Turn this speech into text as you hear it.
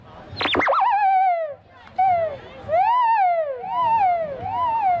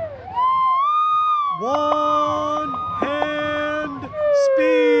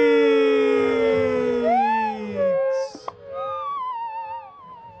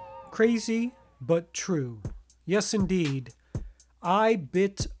Crazy, but true. Yes, indeed. I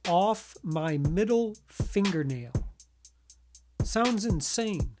bit off my middle fingernail. Sounds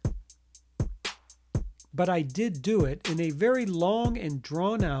insane. But I did do it in a very long and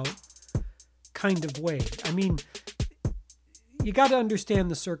drawn out kind of way. I mean, you got to understand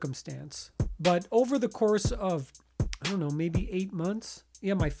the circumstance. But over the course of, I don't know, maybe 8 months,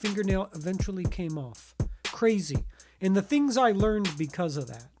 my fingernail eventually came off. Crazy. And the things I learned because of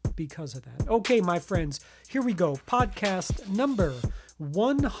that. Okay, my friends, here we go. Podcast number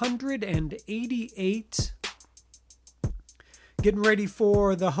 188. Getting ready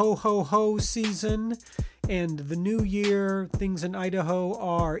for the ho season and the new year. Things in Idaho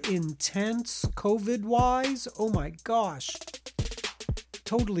are intense COVID-wise. Oh my gosh.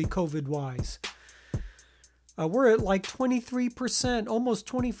 Totally COVID-wise. We're at like 23%, almost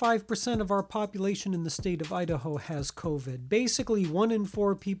 25% of our population in the state of Idaho has COVID. Basically, 1 in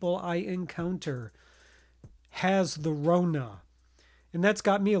 4 people I encounter has the Rona. And that's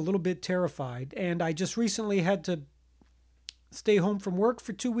got me a little bit terrified. And I just recently had to stay home from work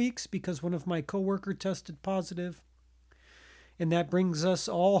for 2 weeks because one of my coworkers tested positive. And that brings us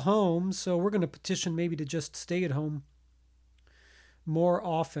all home. So we're going to petition maybe to just stay at home more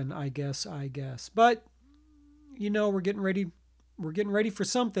often, I guess. But we're getting ready for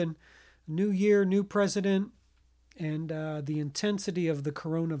something. New year, new president, and the intensity of the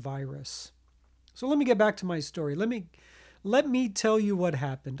coronavirus. So let me get back to my story. Let me tell you what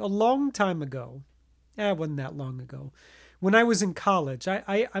happened. A long time ago, it wasn't that long ago, when I was in college.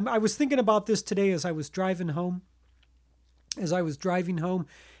 I was thinking about this today as I was driving home. And I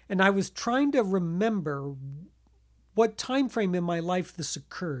was trying to remember what time frame in my life this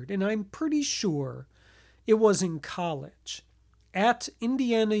occurred. And I'm pretty sure it was in college at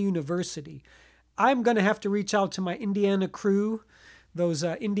Indiana University. I'm going to have to reach out to my Indiana crew, those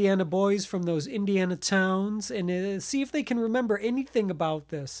Indiana boys from those Indiana towns, and see if they can remember anything about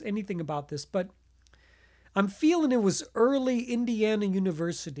this. But I'm feeling it was early Indiana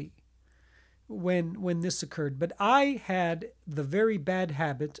University when this occurred. But I had the very bad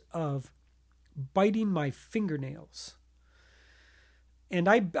habit of biting my fingernails. And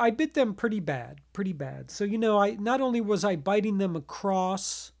I bit them pretty bad. So, I not only was I biting them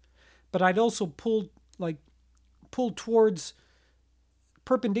across, but I'd also pull towards,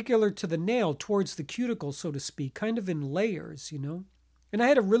 perpendicular to the nail, towards the cuticle, so to speak, kind of in layers, And I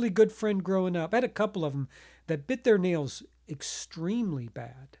had a really good friend growing up. I had a couple of them that bit their nails extremely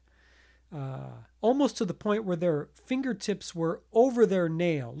bad. Almost to the point where their fingertips were over their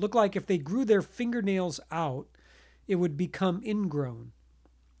nail. Looked like if they grew their fingernails out, it would become ingrown.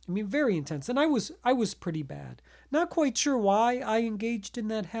 I mean, very intense. And I was pretty bad. Not quite sure why I engaged in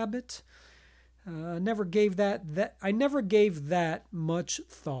that habit. I never gave that much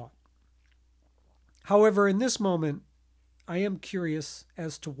thought. However, in this moment, I am curious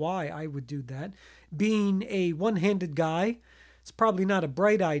as to why I would do that. Being a one-handed guy, it's probably not a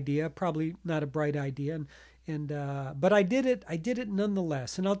bright idea. And but I did it. I did it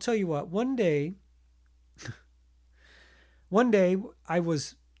nonetheless. And I'll tell you what. One day I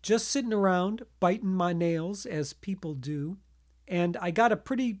was just sitting around biting my nails as people do, and I got a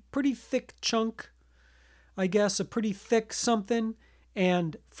pretty thick chunk, I guess, a pretty thick something,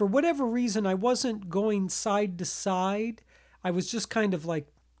 and for whatever reason I wasn't going side to side. I was just kind of like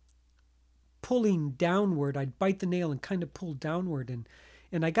pulling downward. I'd bite the nail and kind of pull downward,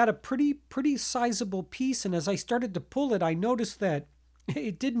 and I got a pretty sizable piece, and as I started to pull it, I noticed that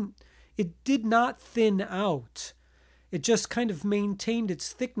it did not thin out. It just kind of maintained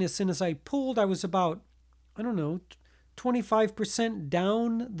its thickness. And as I pulled, I was about, 25%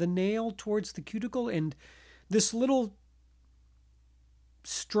 down the nail towards the cuticle. And this little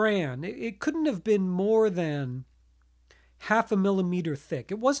strand, it couldn't have been more than 0.5 millimeter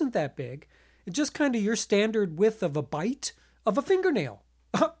thick. It wasn't that big. It's just kind of your standard width of a bite of a fingernail.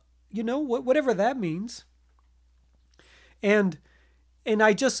 Whatever that means. And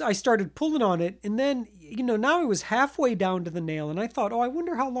I started pulling on it, and then, now I was halfway down to the nail, and I thought, I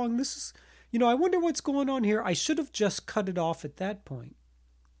wonder how long this is, I wonder what's going on here. I should have just cut it off at that point,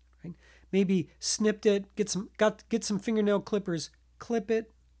 right? Maybe snipped it, get some fingernail clippers, clip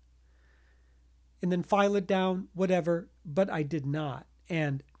it, and then file it down, whatever, but I did not.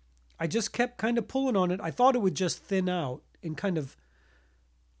 And I just kept kind of pulling on it. I thought it would just thin out and kind of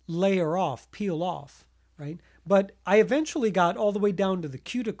peel off, right? But I eventually got all the way down to the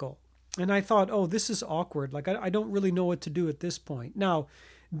cuticle, and I thought, this is awkward. Like, I don't really know what to do at this point. Now,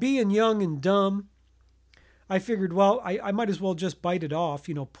 being young and dumb, I figured, I might as well just bite it off,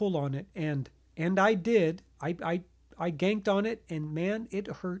 pull on it. And I did. I ganked on it, and man, it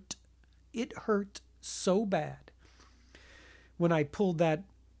hurt it hurt so bad when I pulled that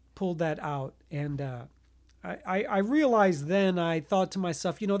out. And I realized then, I thought to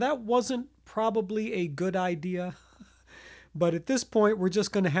myself, that wasn't probably a good idea. But at this point, we're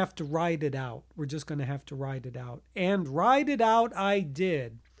just going to have to ride it out. We're just going to have to ride it out. And ride it out I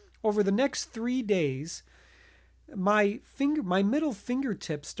did. Over the next 3 days, my middle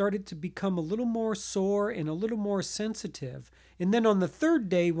fingertip started to become a little more sore and a little more sensitive. And then on the third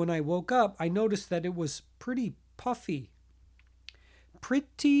day, when I woke up, I noticed that it was pretty puffy.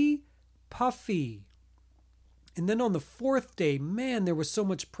 Pretty puffy. And then on the fourth day, man, there was so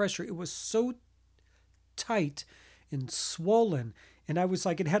much pressure. It was so tight and swollen. And I was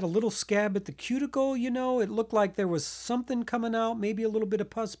like, it had a little scab at the cuticle, It looked like there was something coming out, maybe a little bit of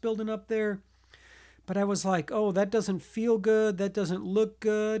pus building up there. But I was like, oh, that doesn't feel good. That doesn't look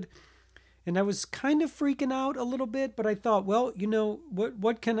good. And I was kind of freaking out a little bit, but I thought, well,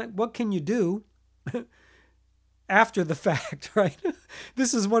 what can you do after the fact, right?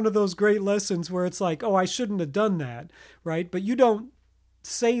 This is one of those great lessons where it's like, oh, I shouldn't have done that, right? But you don't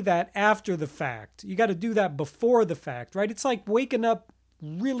say that after the fact. You got to do that before the fact, right? It's like waking up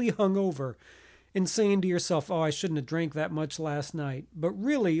really hungover and saying to yourself, oh, I shouldn't have drank that much last night. But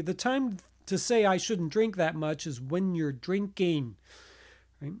really, the time to say I shouldn't drink that much is when you're drinking,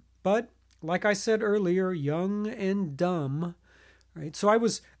 right? But like I said earlier, young and dumb, right? So I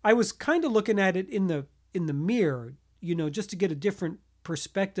was kind of looking at it in the mirror, just to get a different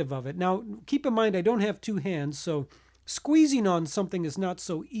perspective of it. Now, keep in mind, I don't have two hands, so squeezing on something is not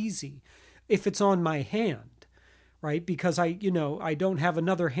so easy if it's on my hand, right? Because I don't have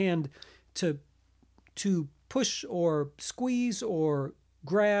another hand to push or squeeze or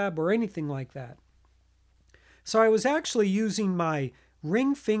grab or anything like that. So I was actually using my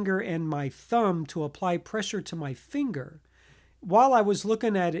ring finger and my thumb to apply pressure to my finger while I was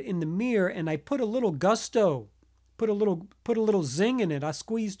looking at it in the mirror, and I put a little gusto, put a little zing in it. I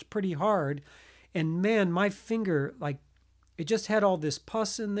squeezed pretty hard, and man, my finger, like, it just had all this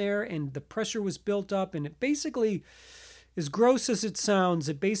pus in there, and the pressure was built up, and it basically, as gross as it sounds,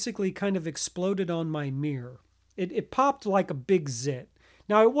 it basically kind of exploded on my mirror. It popped like a big zit.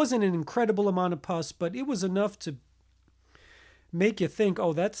 Now, it wasn't an incredible amount of pus, but it was enough to make you think,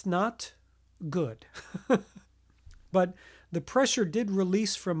 oh, that's not good. But the pressure did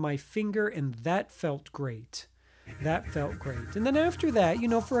release from my finger, and that felt great. That felt great. And then after that,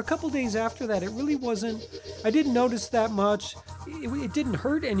 for a couple days after that, it really wasn't, I didn't notice that much. It didn't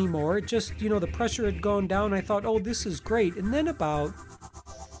hurt anymore. It just, the pressure had gone down. I thought, oh, this is great. And then about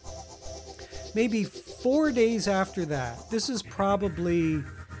maybe 4 days after that, this is probably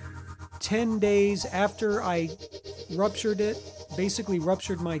 10 days after I basically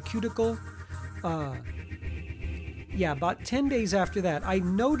ruptured my cuticle. About 10 days after that, I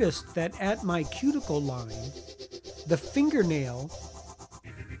noticed that at my cuticle line, the fingernail,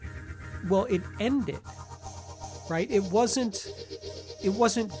 well, it ended, right? It wasn't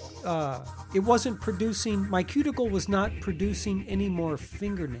producing, my cuticle was not producing any more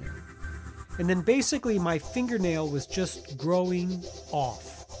fingernail. And then basically my fingernail was just growing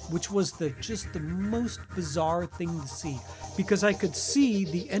off, which was just the most bizarre thing to see, because I could see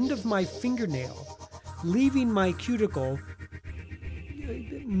the end of my fingernail leaving my cuticle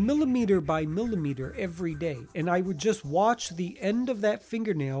millimeter by millimeter every day. And I would just watch the end of that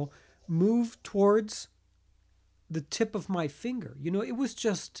fingernail move towards the tip of my finger. It was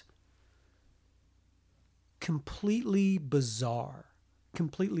just completely bizarre.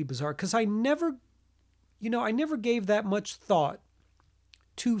 Completely bizarre. Because I never gave that much thought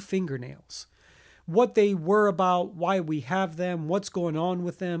to fingernails. What they were about, why we have them, what's going on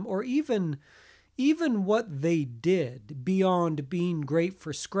with them, or even what they did beyond being great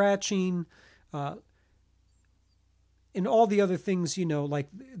for scratching, and all the other things, like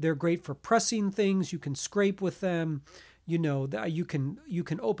they're great for pressing things. You can scrape with them. You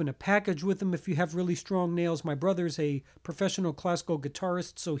can open a package with them if you have really strong nails. My brother's a professional classical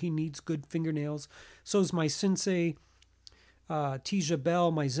guitarist, so he needs good fingernails. So is my sensei, Tija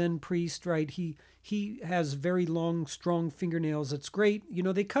Bell, my Zen priest, right? He has very long, strong fingernails. It's great.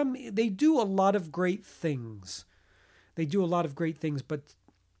 They do a lot of great things. But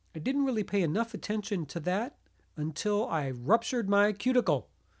I didn't really pay enough attention to that until I ruptured my cuticle.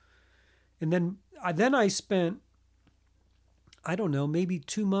 And then I spent, I don't know, maybe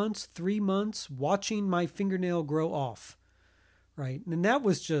 2 months, 3 months watching my fingernail grow off, right? And that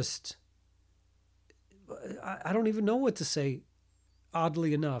was just, I don't even know what to say,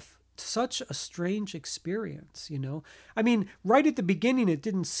 oddly enough. Such a strange experience, I mean, right at the beginning, it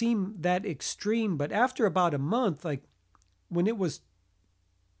didn't seem that extreme, but after about a month, like when it was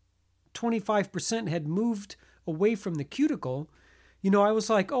 25% had moved away from the cuticle, I was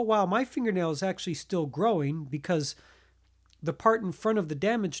like, oh wow, my fingernail is actually still growing because the part in front of the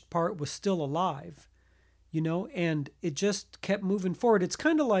damaged part was still alive, and it just kept moving forward. It's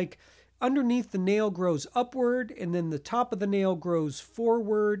kind of like underneath the nail grows upward, and then the top of the nail grows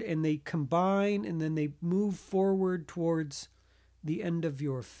forward, and they combine, and then they move forward towards the end of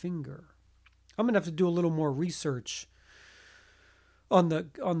your finger. I'm gonna have to do a little more research on the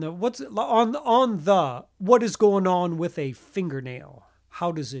what is going on with a fingernail.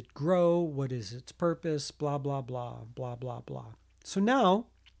 How does it grow? What is its purpose? Blah blah blah blah blah blah. So now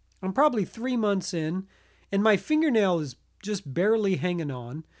I'm probably 3 months in, and my fingernail is just barely hanging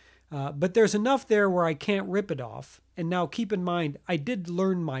on. But there's enough there where I can't rip it off. And now keep in mind, I did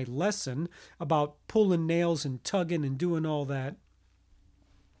learn my lesson about pulling nails and tugging and doing all that.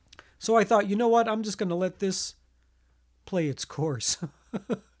 So I thought, you know what? I'm just going to let this play its course.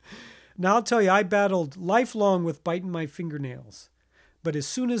 Now I'll tell you, I battled lifelong with biting my fingernails. But as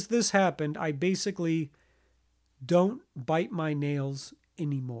soon as this happened, I basically don't bite my nails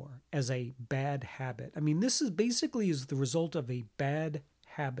anymore as a bad habit. I mean, this is basically the result of a bad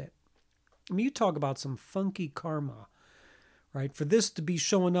habit. I mean, you talk about some funky karma, right? For this to be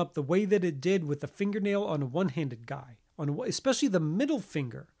showing up the way that it did with the fingernail on a one-handed guy, especially the middle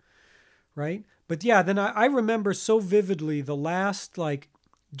finger, right? But yeah, then I remember so vividly the last,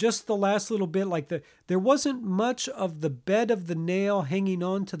 just the last little bit, there wasn't much of the bed of the nail hanging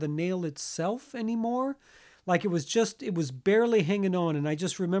on to the nail itself anymore. It was barely hanging on. And I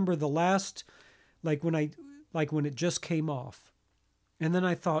just remember the last, when it just came off. And then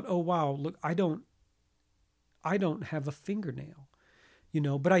I thought, oh, wow, look, I don't have a fingernail,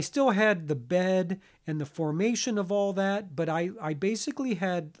 but I still had the bed and the formation of all that. But I basically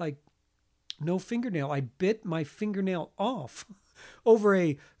had no fingernail. I bit my fingernail off over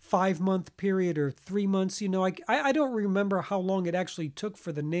a 5-month period or 3 months. I don't remember how long it actually took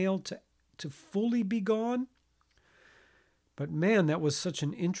for the nail to fully be gone. But man, that was such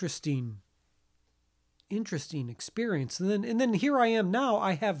an interesting experience. And then here I am now.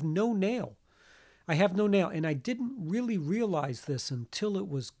 I have no nail. And I didn't really realize this until it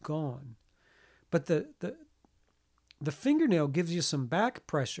was gone. But the fingernail gives you some back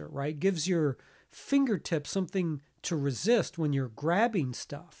pressure, right? Gives your fingertip something to resist when you're grabbing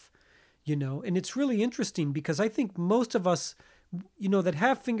stuff, And it's really interesting because I think most of us, that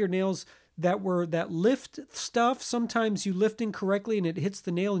have fingernails that lift stuff. Sometimes you lift incorrectly and it hits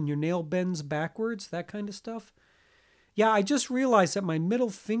the nail and your nail bends backwards, that kind of stuff. Yeah, I just realized that my middle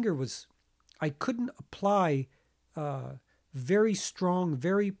finger I couldn't apply very strong,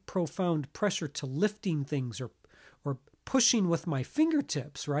 very profound pressure to lifting things or pushing with my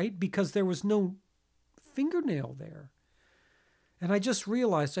fingertips, right? Because there was no fingernail there. And I just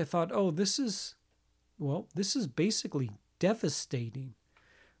realized, I thought, oh, this is basically devastating.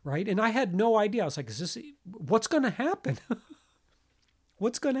 Right? And I had no idea. I was like, what's going to happen?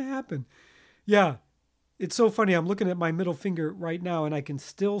 What's going to happen? Yeah. It's so funny. I'm looking at my middle finger right now and I can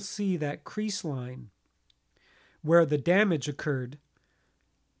still see that crease line where the damage occurred,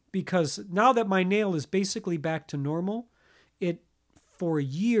 because now that my nail is basically back to normal, it for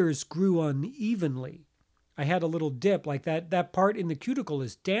years grew unevenly. I had a little dip like that. That part in the cuticle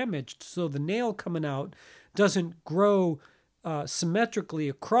is damaged. So the nail coming out doesn't grow symmetrically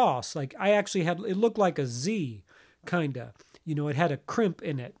across. I actually it looked like a Z, kind of. It had a crimp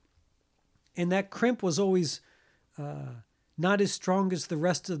in it. And that crimp was always not as strong as the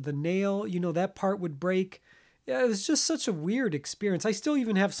rest of the nail. That part would break. Yeah, it was just such a weird experience. I still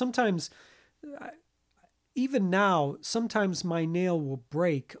even have sometimes, even now, sometimes my nail will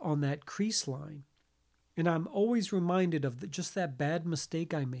break on that crease line. And I'm always reminded of just that bad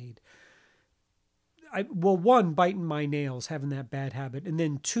mistake I made. One, biting my nails, having that bad habit, and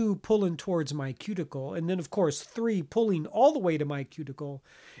then 2, pulling towards my cuticle, and then, of course, 3, pulling all the way to my cuticle,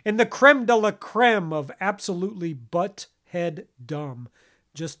 and the creme de la creme of absolutely butt head dumb,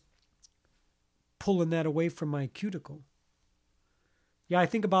 just pulling that away from my cuticle. Yeah, I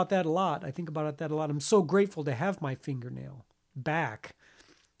think about that a lot. I'm so grateful to have my fingernail back,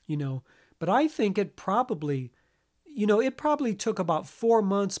 but I think it probably took about 4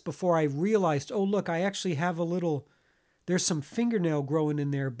 months before I realized, oh, look, I actually have there's some fingernail growing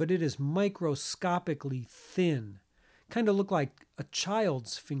in there, but it is microscopically thin. Kind of looked like a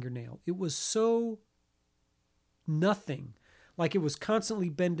child's fingernail. It was so nothing. Like it was constantly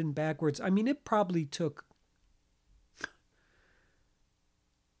bending backwards. I mean, it probably took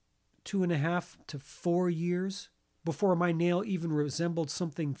 2.5 to 4 years before my nail even resembled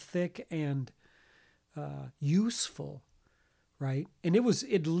something thick and useful, right? And it was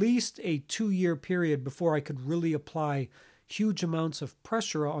at least a 2-year period before I could really apply huge amounts of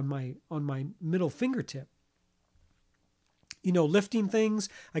pressure on my middle fingertip. Lifting things,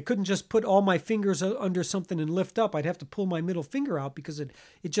 I couldn't just put all my fingers under something and lift up. I'd have to pull my middle finger out because it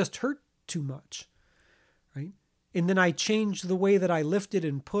just hurt too much, right? And then I changed the way that I lifted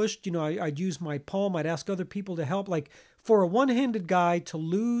and pushed. I'd use my palm. I'd ask other people to help. Like, for a one-handed guy to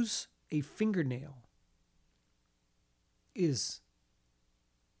lose a fingernail is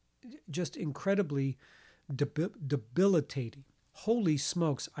just incredibly debilitating. Holy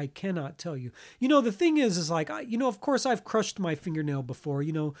smokes, I cannot tell you. The thing is like, of course I've crushed my fingernail before.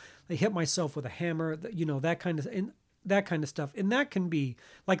 I hit myself with a hammer, that kind of stuff. And that can be,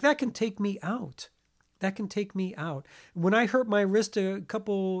 like, that can take me out. That can take me out. When I hurt my wrist it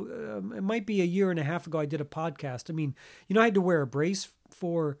might be a year and a half ago, I did a podcast. I had to wear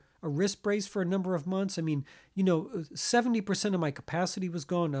a wrist brace for a number of months. 70% of my capacity was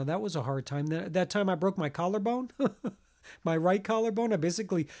gone. Now, that was a hard time. That time I broke my collarbone, my right collarbone. I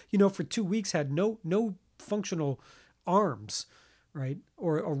basically, for 2 weeks had no functional arms, right?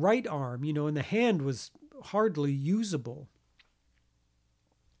 Or a right arm, and the hand was hardly usable.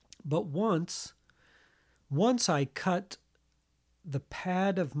 But once I cut the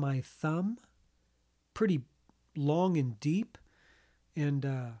pad of my thumb pretty long and deep, and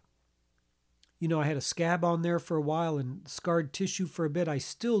I had a scab on there for a while and scarred tissue for a bit. I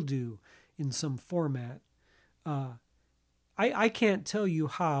still do in some format. I can't tell you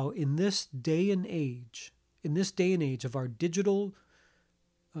how in this day and age of our digital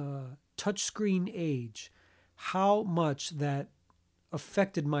touchscreen age, how much that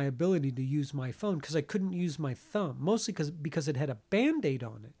affected my ability to use my phone, because I couldn't use my thumb, mostly because it had a Band-Aid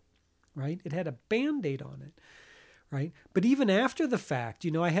on it, right? It had a Band-Aid on it, right? But even after the fact,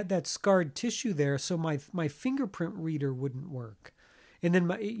 I had that scarred tissue there, so my fingerprint reader wouldn't work. And then,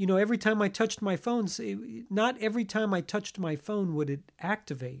 every time I touched my phone, not every time I touched my phone would it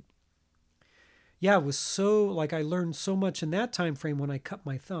activate. Yeah, it was so, like, I learned so much in that time frame when I cut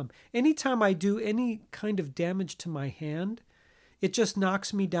my thumb. Anytime I do any kind of damage to my hand, it just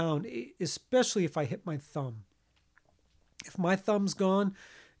knocks me down, especially if I hit my thumb. If my thumb's gone,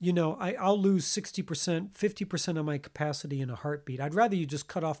 I'll lose 60%, 50% of my capacity in a heartbeat. I'd rather you just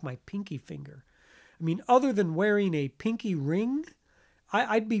cut off my pinky finger. Other than wearing a pinky ring,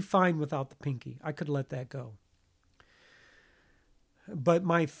 I'd be fine without the pinky. I could let that go. But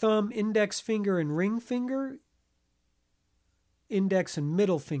my thumb, index finger, and ring finger, thumb, index,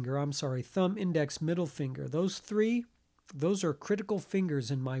 middle finger, those three, those are critical fingers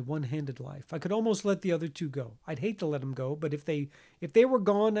in my one-handed life. I could almost let the other two go. I'd hate to let them go, but if they were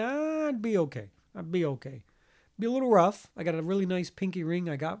gone, I'd be okay. Be a little rough. I got a really nice pinky ring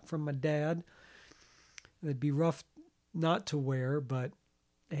I got from my dad. It'd be rough not to wear, but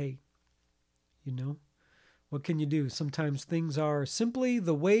hey, what can you do? Sometimes things are simply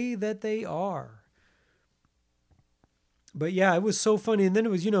the way that they are. But yeah, it was so funny. And then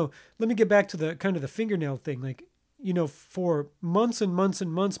it was, let me get back to the kind of the fingernail thing. Like, for months and months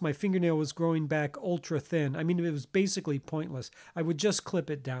and months, my fingernail was growing back ultra thin. It was basically pointless. I would just clip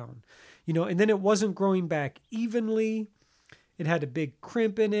it down, and then it wasn't growing back evenly. It had a big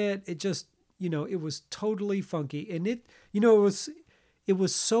crimp in it. It just, it was totally funky. And it was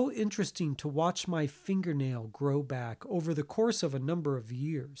so interesting to watch my fingernail grow back over the course of a number of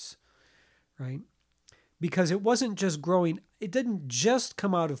years, right? Because it wasn't just growing, it didn't just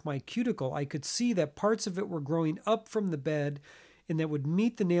come out of my cuticle. I could see that parts of it were growing up from the bed and that would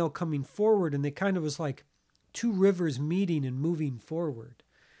meet the nail coming forward, and they kind of was like two rivers meeting and moving forward.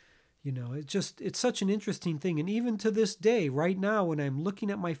 It's such an interesting thing. And even to this day, right now, when I'm looking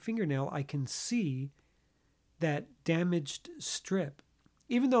at my fingernail, I can see that damaged strip.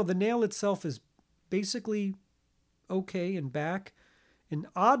 Even though the nail itself is basically okay and back, and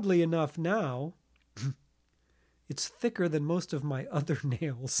oddly enough now, it's thicker than most of my other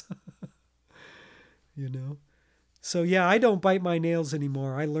nails, So yeah, I don't bite my nails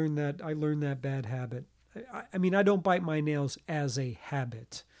anymore. I learned that bad habit. I don't bite my nails as a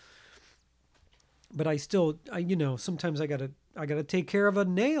habit, but I still, sometimes I gotta take care of a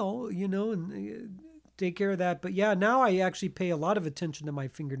nail, and take care of that. But yeah, now I actually pay a lot of attention to my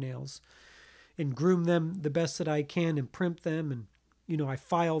fingernails and groom them the best that I can and primp them, and I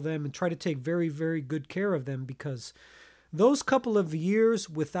file them and try to take very, very good care of them, because those couple of years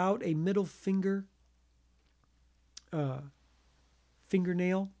without a middle fingernail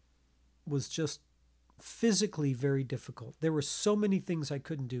was just physically very difficult. There were so many things I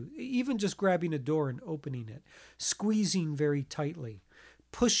couldn't do, even just grabbing a door and opening it, squeezing very tightly,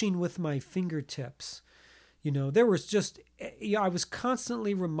 pushing with my fingertips, There was just, I was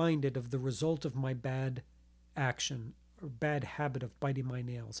constantly reminded of the result of my bad action or bad habit of biting my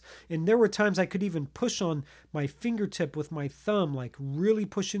nails. And there were times I could even push on my fingertip with my thumb, like really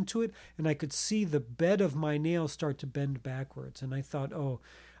push into it, and I could see the bed of my nail start to bend backwards. And I thought, oh,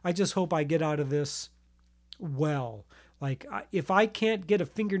 I just hope I get out of this well. Like, if I can't get a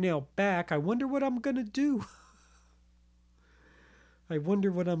fingernail back, I wonder what I'm going to do. I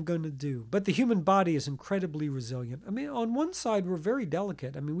wonder what I'm going to do. But the human body is incredibly resilient. I mean, on one side, we're very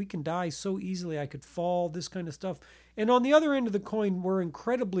delicate. I mean, we can die so easily. I could fall, this kind of stuff. And on the other end of the coin, we're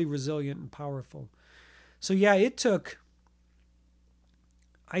incredibly resilient and powerful. So yeah, it took,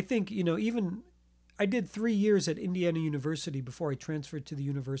 I think, even I did 3 years at Indiana University before I transferred to the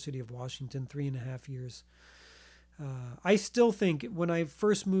University of Washington, 3.5 years. I still think when I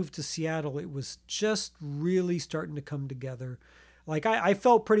first moved to Seattle, it was just really starting to come together. Like I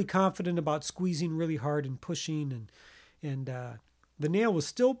felt pretty confident about squeezing really hard and pushing, and the nail was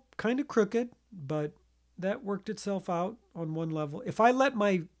still kind of crooked, but that worked itself out on one level. If I let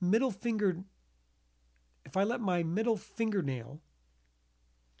my middle fingernail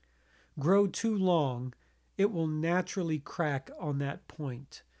grow too long, it will naturally crack on that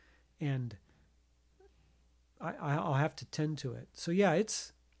point, and I'll have to tend to it. So yeah,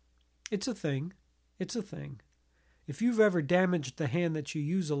 it's a thing. It's a thing. If you've ever damaged the hand that you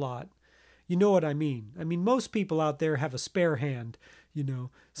use a lot, you know what I mean. I mean, most people out there have a spare hand,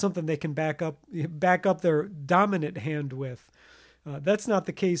 something they can back up their dominant hand with. That's not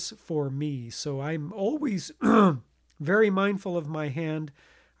the case for me. So I'm always very mindful of my hand.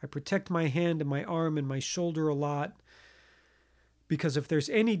 I protect my hand and my arm and my shoulder a lot, because if there's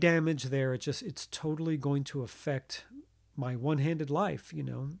any damage there, it's totally going to affect my one-handed life,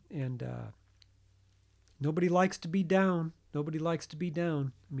 and nobody likes to be down. Nobody likes to be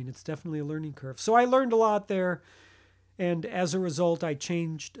down. I mean, it's definitely a learning curve. So I learned a lot there. And as a result, I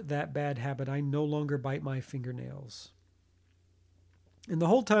changed that bad habit. I no longer bite my fingernails. And the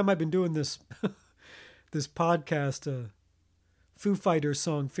whole time I've been doing this, this podcast, Foo Fighters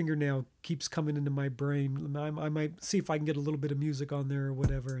song, Fingernail, keeps coming into my brain. I might see if I can get a little bit of music on there or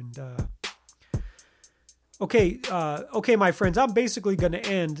whatever. And, Okay, my friends, I'm basically going to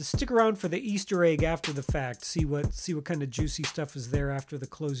end. Stick around for the Easter egg after the fact. See what kind of juicy stuff is there after the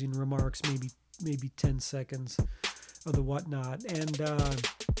closing remarks. Maybe 10 seconds of the whatnot. And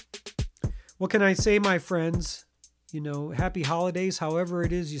what can I say, my friends? Happy holidays. However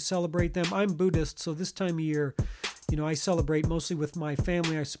it is you celebrate them. I'm Buddhist, so this time of year, I celebrate mostly with my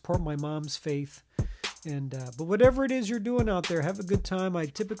family. I support my mom's faith. And but whatever it is you're doing out there, have a good time. I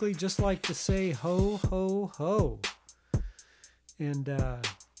typically just like to say ho, ho, ho. And,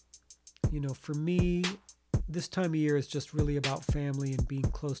 for me, this time of year is just really about family and being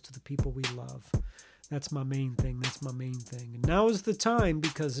close to the people we love. That's my main thing. And now is the time,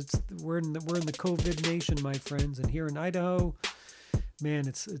 because we're in the COVID nation, my friends. And here in Idaho, man,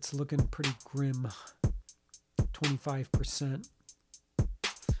 it's looking pretty grim. 25%.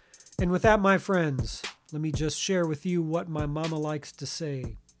 And with that, my friends, let me just share with you what my mama likes to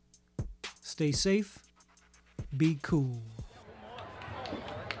say. Stay safe. Be cool.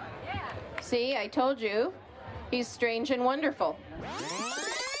 See, I told you. He's strange and wonderful.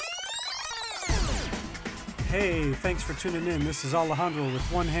 Hey, thanks for tuning in. This is Alejandro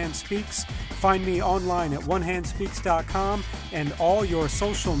with One Hand Speaks. Find me online at onehandspeaks.com and all your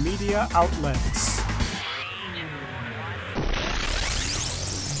social media outlets.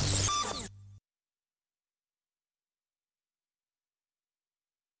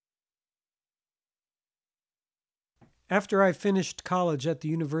 After I finished college at the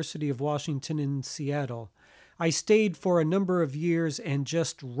University of Washington in Seattle, I stayed for a number of years and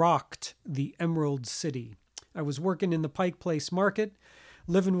just rocked the Emerald City. I was working in the Pike Place Market,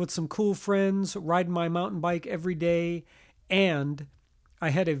 living with some cool friends, riding my mountain bike every day, and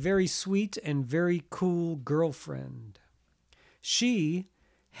I had a very sweet and very cool girlfriend. She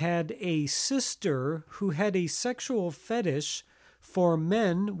had a sister who had a sexual fetish for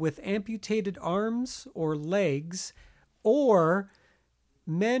men with amputated arms or legs, or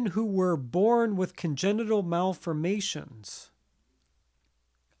men who were born with congenital malformations.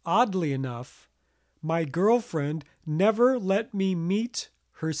 Oddly enough, my girlfriend never let me meet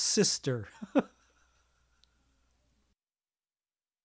her sister.